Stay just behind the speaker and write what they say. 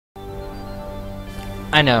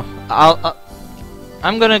I know.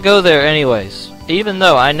 I'm gonna go there anyways, even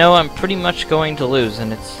though I know I'm pretty much going to lose,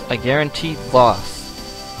 and it's a guaranteed loss.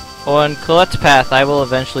 On Colette's path, I will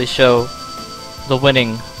eventually show the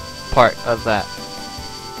winning part of that,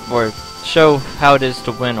 or show how it is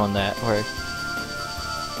to win on that, or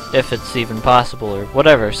if it's even possible, or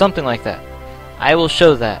whatever, something like that. I will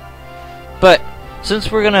show that. But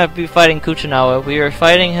since we're gonna be fighting Kuchinawa, we are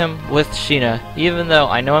fighting him with Sheena. Even though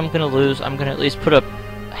I know I'm gonna lose, I'm gonna at least put up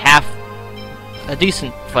a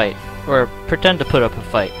decent fight, or pretend to put up a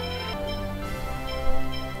fight.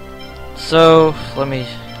 So let me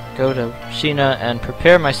go to Sheena and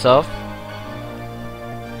prepare myself.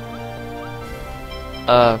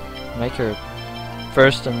 Make her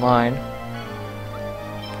first in line.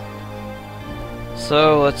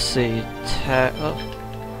 So let's see. Well,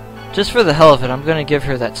 just for the hell of it, I'm gonna give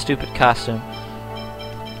her that stupid costume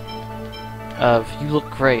of "you look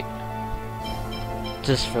great,"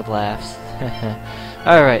 just for laughs.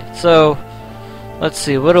 Alright, so let's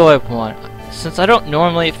see, what do I want? Since I don't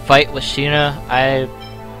normally fight with Sheena, I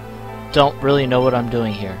don't really know what I'm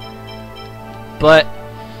doing here. But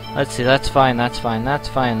let's see, that's fine, that's fine, that's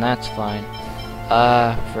fine, that's fine.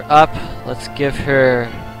 For up, let's give her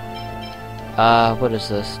what is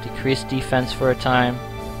this? Decreased defense for a time.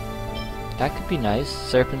 That could be nice.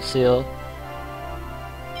 Serpent Seal.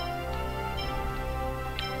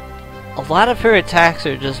 A lot of her attacks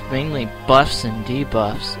are just mainly buffs and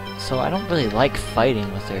debuffs, so I don't really like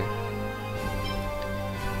fighting with her.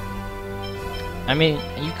 I mean,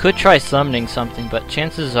 you could try summoning something, but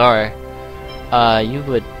chances are you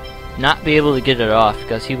would not be able to get it off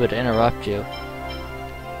because he would interrupt you.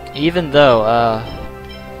 Even though,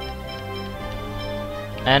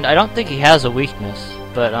 and I don't think he has a weakness,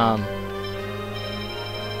 but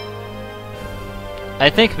I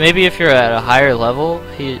think maybe if you're at a higher level,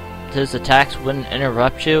 his attacks wouldn't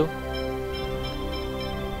interrupt you,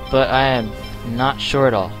 but I am not sure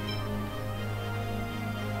at all.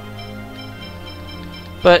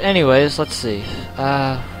 But anyways, let's see.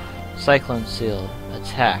 Cyclone Seal.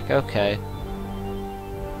 Attack, okay.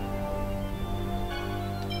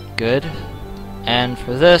 Good. And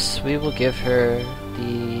for this, we will give her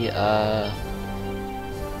the,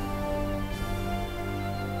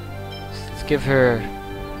 let's give her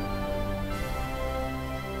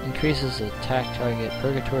increases attack target,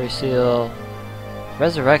 Purgatory Seal,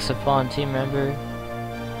 resurrects a fallen team member.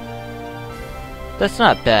 That's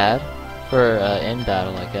not bad for in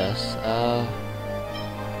battle, I guess.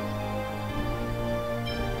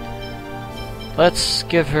 Let's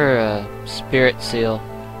give her a Spirit Seal.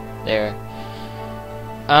 There.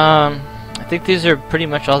 I think these are pretty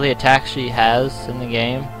much all the attacks she has in the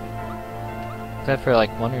game, except for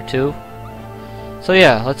like one or two. So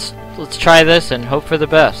yeah, let's try this and hope for the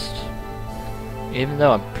best. Even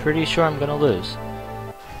though I'm pretty sure I'm gonna lose.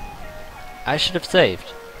 I should have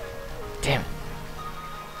saved. Damn it.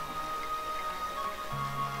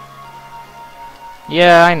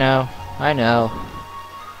 Yeah, I know. I know.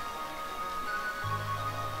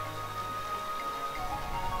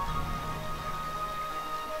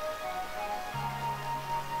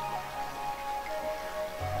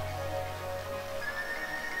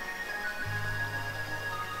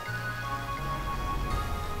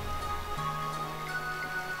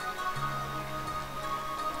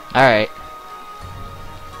 Alright.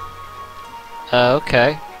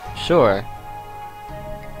 Okay. Sure.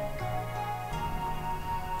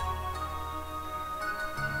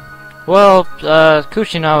 Well,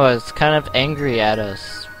 Kuchinawa is kind of angry at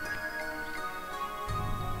us.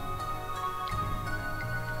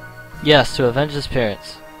 Yes, to avenge his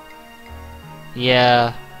parents.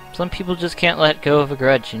 Yeah, some people just can't let go of a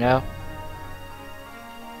grudge, you know?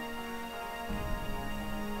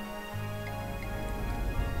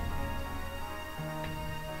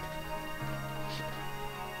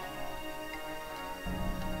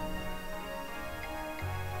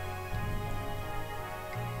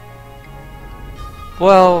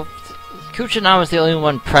 Well, Kuchinawa's the only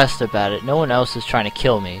one pressed about it. No one else is trying to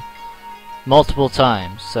kill me. Multiple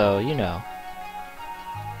times, so, you know.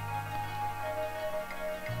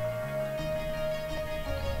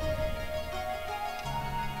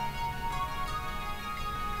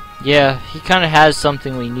 Yeah, he kinda has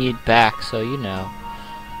something we need back, so, you know.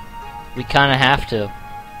 We kinda have to.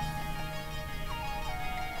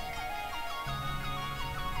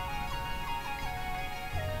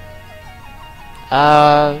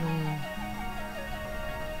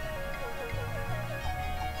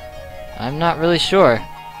 I'm not really sure.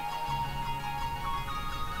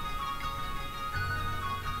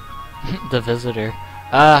 The visitor.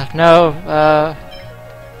 No,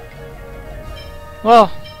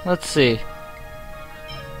 Well, let's see.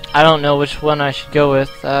 I don't know which one I should go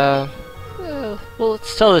with. Well,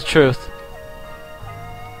 let's tell the truth.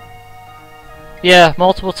 Yeah,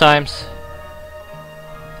 multiple times.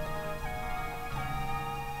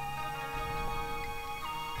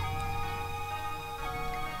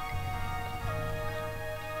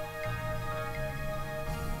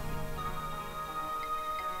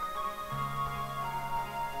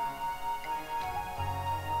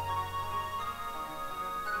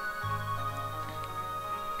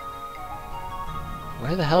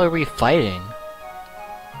 Where the hell are we fighting?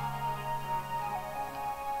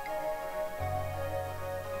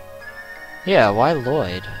 Yeah, why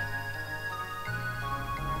Lloyd?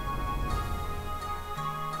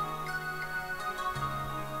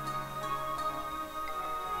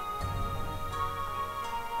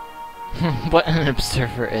 What an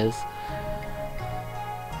observer is.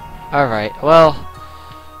 Alright, well...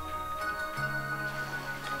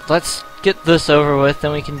 let's get this over with,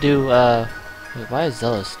 then we can do, wait, why is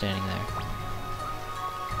Zelos standing there?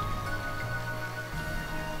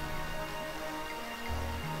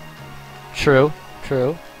 True,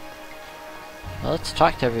 true. Well, let's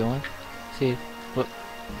talk to everyone. See, what...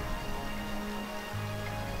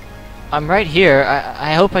 I'm right here.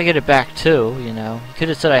 I hope I get it back too, you know. You could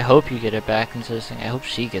have said I hope you get it back instead of saying I hope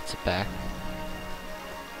she gets it back.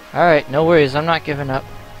 Alright, no worries. I'm not giving up.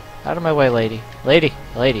 Out of my way, lady. Lady!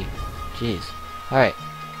 Lady! Jeez. Alright.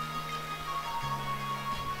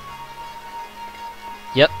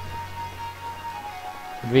 Yep.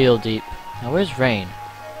 Real deep. Now where's Rain?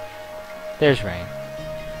 There's Rain.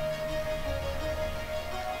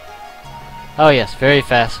 Oh yes, very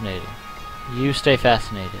fascinating. You stay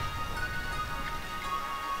fascinated.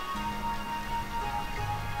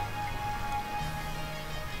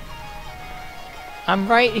 I'm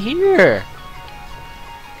right here!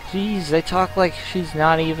 Jeez, they talk like she's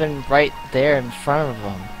not even right there in front of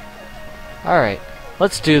them. Alright,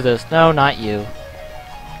 let's do this. No, not you.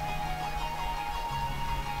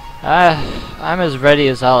 I'm as ready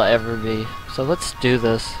as I'll ever be. So let's do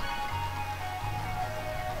this.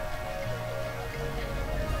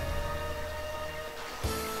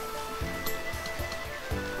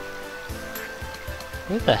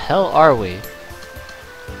 Where the hell are we?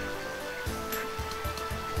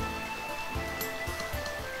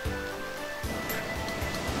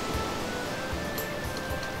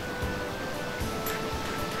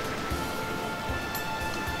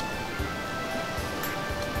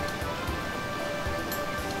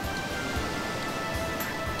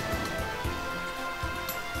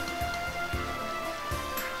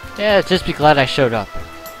 Yeah, just be glad I showed up.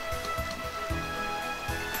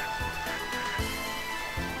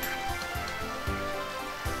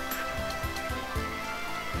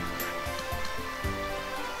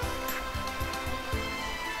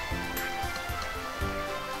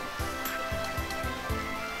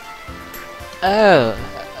 Oh,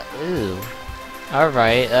 ooh.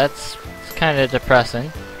 Alright, that's kind of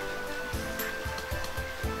depressing.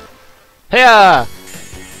 Hiya!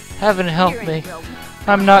 Heaven help me.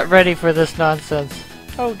 I'm not ready for this nonsense.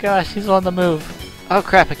 Oh gosh, he's on the move. Oh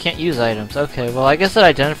crap, I can't use items. Okay, well I guess it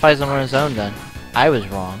identifies him on his own then. I was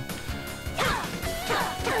wrong.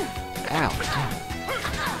 Ow.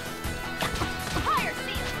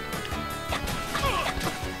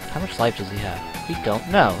 How much life does he have? We don't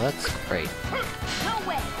know. That's great.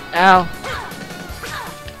 Ow.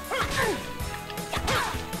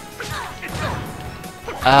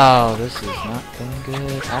 Oh, this is not going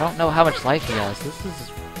good. I don't know how much life he has. This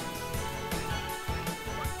is...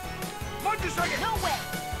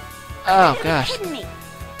 oh, gosh.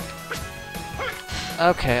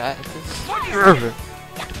 Okay,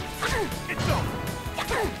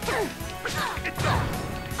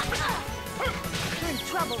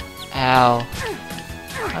 ow.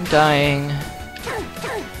 I'm dying.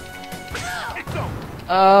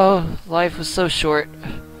 Oh, life was so short.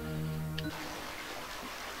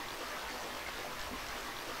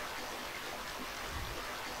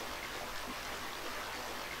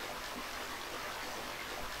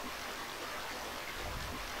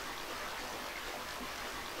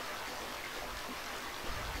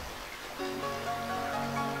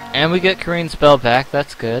 And we get Kareem's spell back,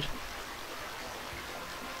 that's good.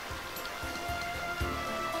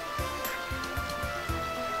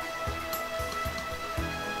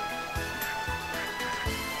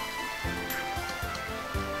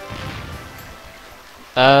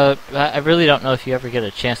 I really don't know if you ever get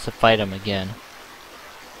a chance to fight him again.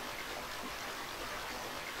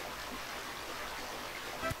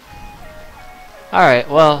 Alright,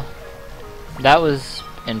 well, that was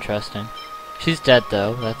interesting. She's dead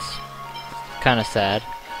though, that's kind of sad.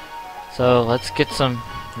 So let's get some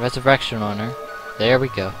resurrection on her. There we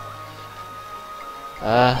go.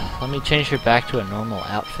 Let me change her back to a normal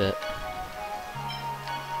outfit.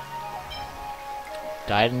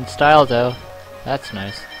 Died in style though. That's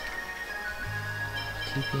nice.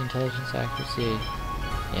 TP intelligence accuracy.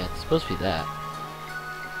 Yeah, it's supposed to be that.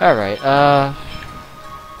 Alright,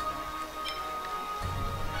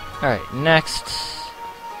 alright, next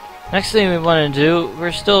thing we want to do,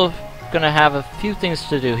 we're still gonna have a few things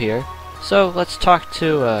to do here. So let's talk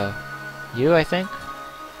to you, I think.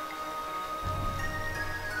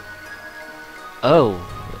 Oh.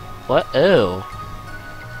 What? Oh.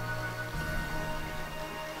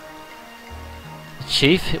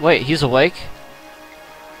 Chief? Wait, he's awake?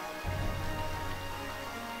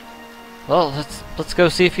 Well, let's go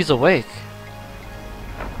see if he's awake.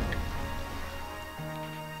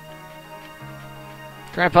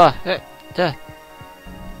 Grandpa, hey,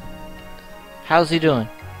 how's he doing?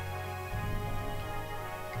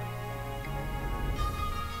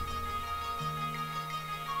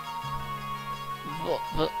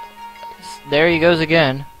 There he goes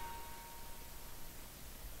again.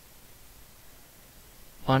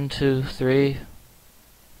 1, 2, 3.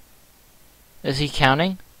 Is he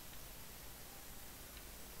counting?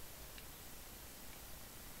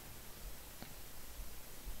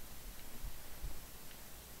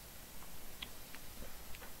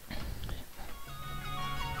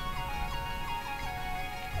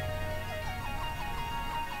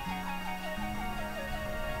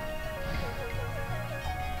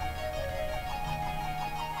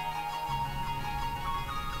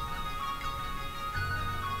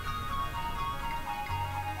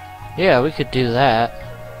 Yeah, we could do that.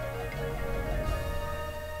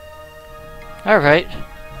 Alright.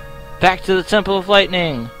 Back to the Temple of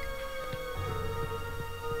Lightning!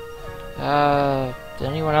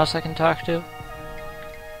 Anyone else I can talk to?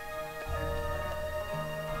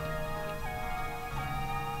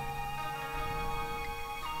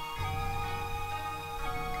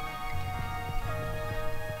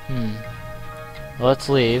 Let's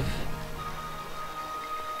leave.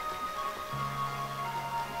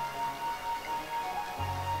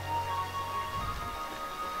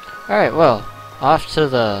 Alright, well, off to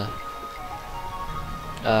the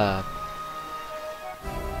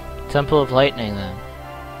Temple of Lightning then.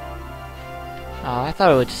 Oh, I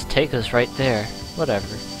thought it would just take us right there.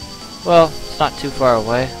 Whatever. Well, it's not too far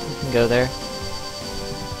away. We can go there.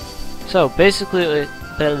 So, basically,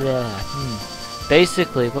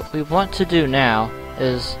 basically, what we want to do now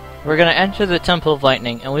is we're gonna enter the Temple of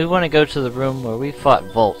Lightning, and we want to go to the room where we fought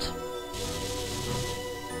Volt.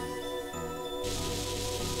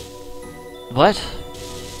 What?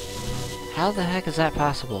 How the heck is that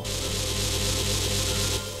possible?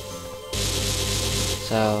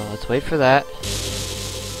 So, let's wait for that.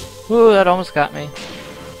 Ooh, that almost got me.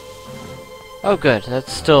 Oh good,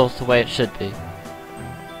 that's still the way it should be.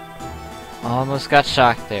 Almost got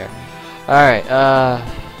shocked there. Alright,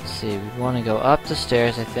 let's see, we want to go up the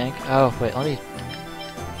stairs, I think. Oh, wait, let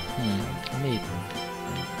me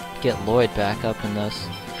get Lloyd back up in this.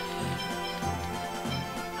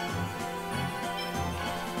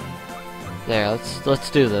 There, let's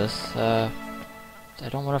do this. I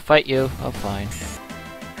don't want to fight you. Oh, fine.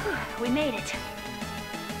 We made it.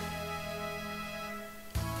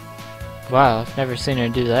 Wow, I've never seen her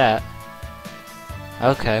do that.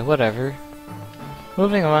 Okay, whatever.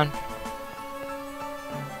 Moving on.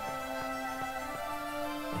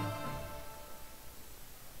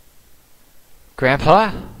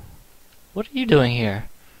 Grandpa? What are you doing here?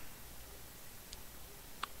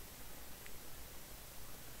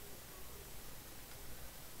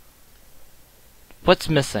 What's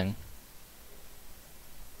missing?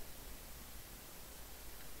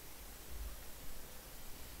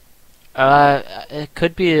 It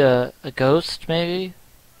could be a ghost, maybe?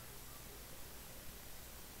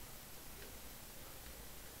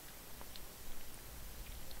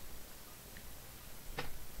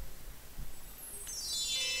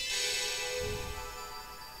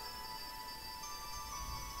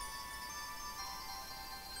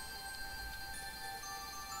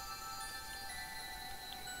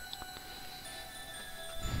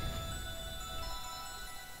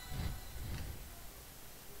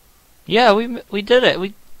 Yeah, we did it.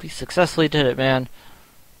 We successfully did it, man.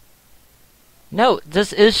 No,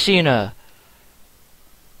 this is Sheena.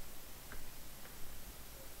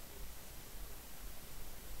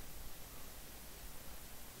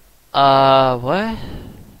 What?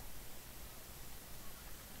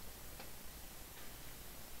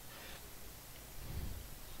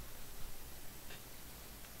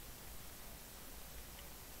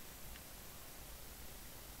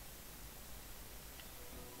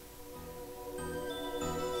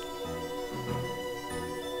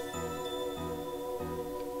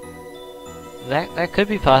 That could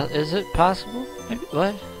be possible. Is it possible? Maybe,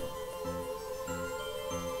 what?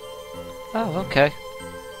 Oh, okay.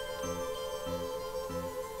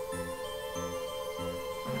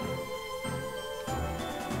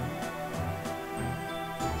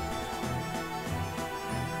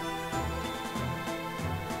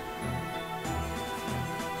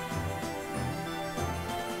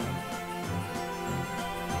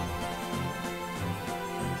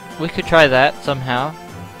 We could try that somehow.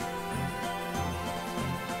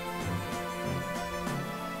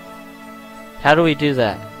 How do we do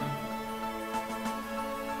that?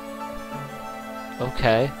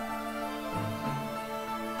 Okay.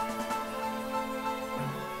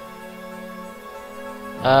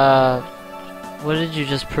 What did you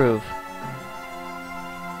just prove?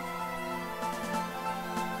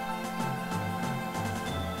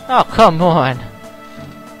 Oh, come on!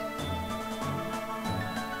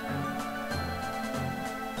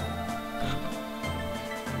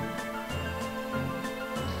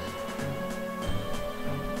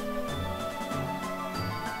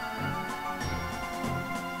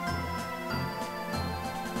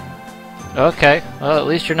 Okay, well at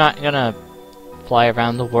least you're not gonna fly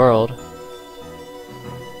around the world.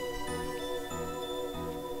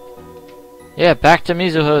 Yeah, back to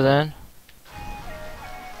Mizuho then.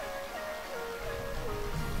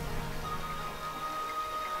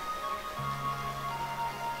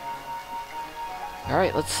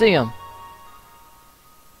 Alright, let's see him.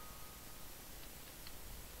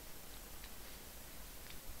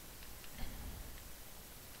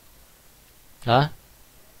 Huh?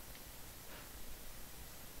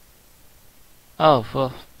 Oh,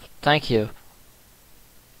 well, thank you.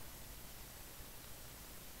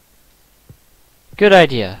 Good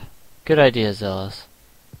idea. Good idea, Zealous.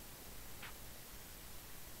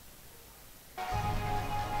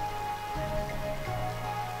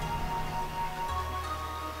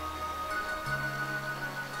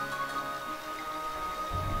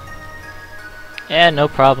 Yeah, no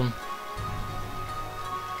problem.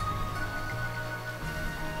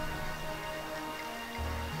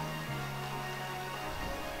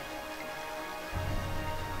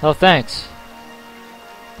 Oh, thanks.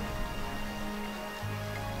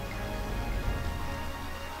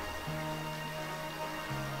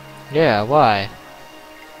 Yeah, why?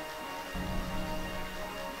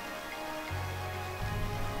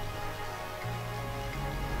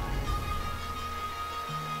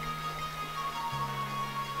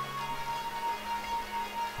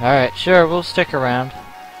 Alright, sure, we'll stick around.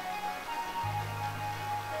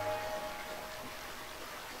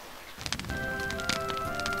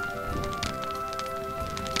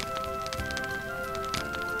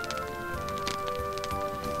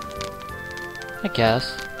 I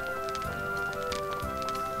guess.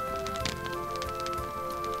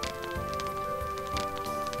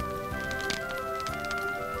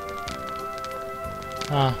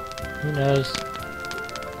 Huh, who knows?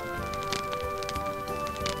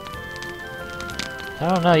 I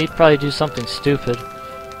don't know, you'd probably do something stupid.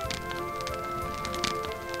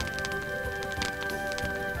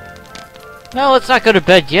 No, let's not go to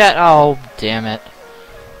bed yet! Oh, damn it.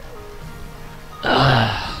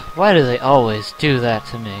 Ugh, why do they always do that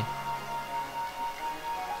to me?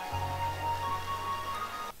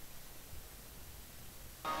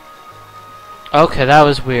 Okay, that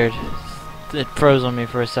was weird. It froze on me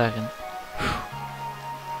for a second.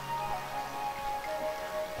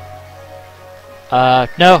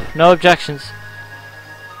 No objections.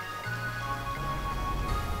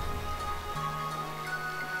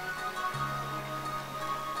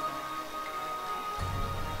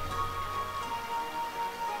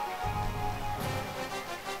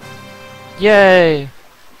 Yay!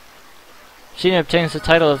 She obtains the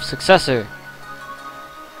title of Successor.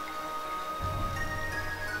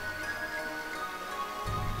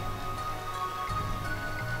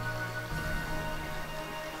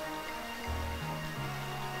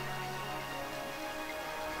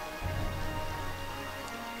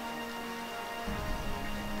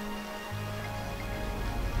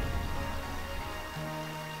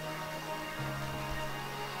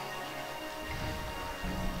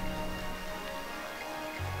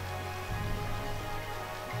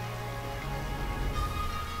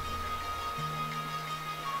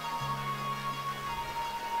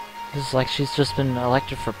 This is like she's just been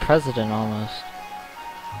elected for president almost.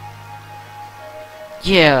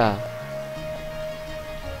 Yeah!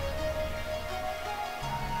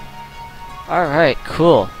 Alright,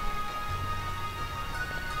 cool.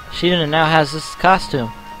 Sheena now has this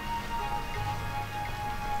costume.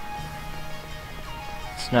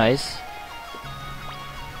 It's nice.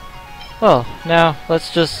 Well, now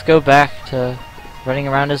let's just go back to running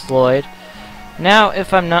around as Lloyd. Now,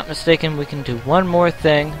 if I'm not mistaken, we can do one more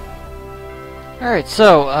thing. Alright,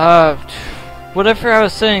 so, whatever I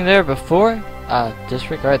was saying there before,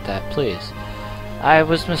 disregard that, please. I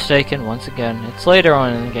was mistaken once again. It's later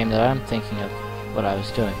on in the game that I'm thinking of what I was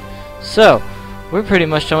doing. So, we're pretty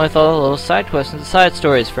much done with all the little side quests and side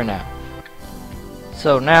stories for now.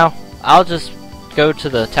 So now, I'll just go to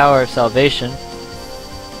the Tower of Salvation,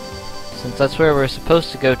 since that's where we're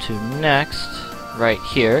supposed to go to next. Right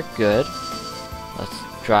here, good. Let's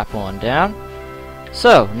drop one down.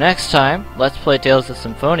 So, next time, let's play Tales of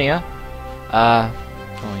Symphonia.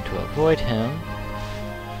 Going to avoid him.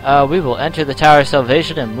 We will enter the Tower of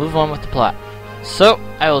Salvation and move on with the plot. So,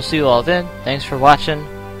 I will see you all then. Thanks for watching,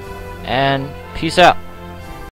 and peace out.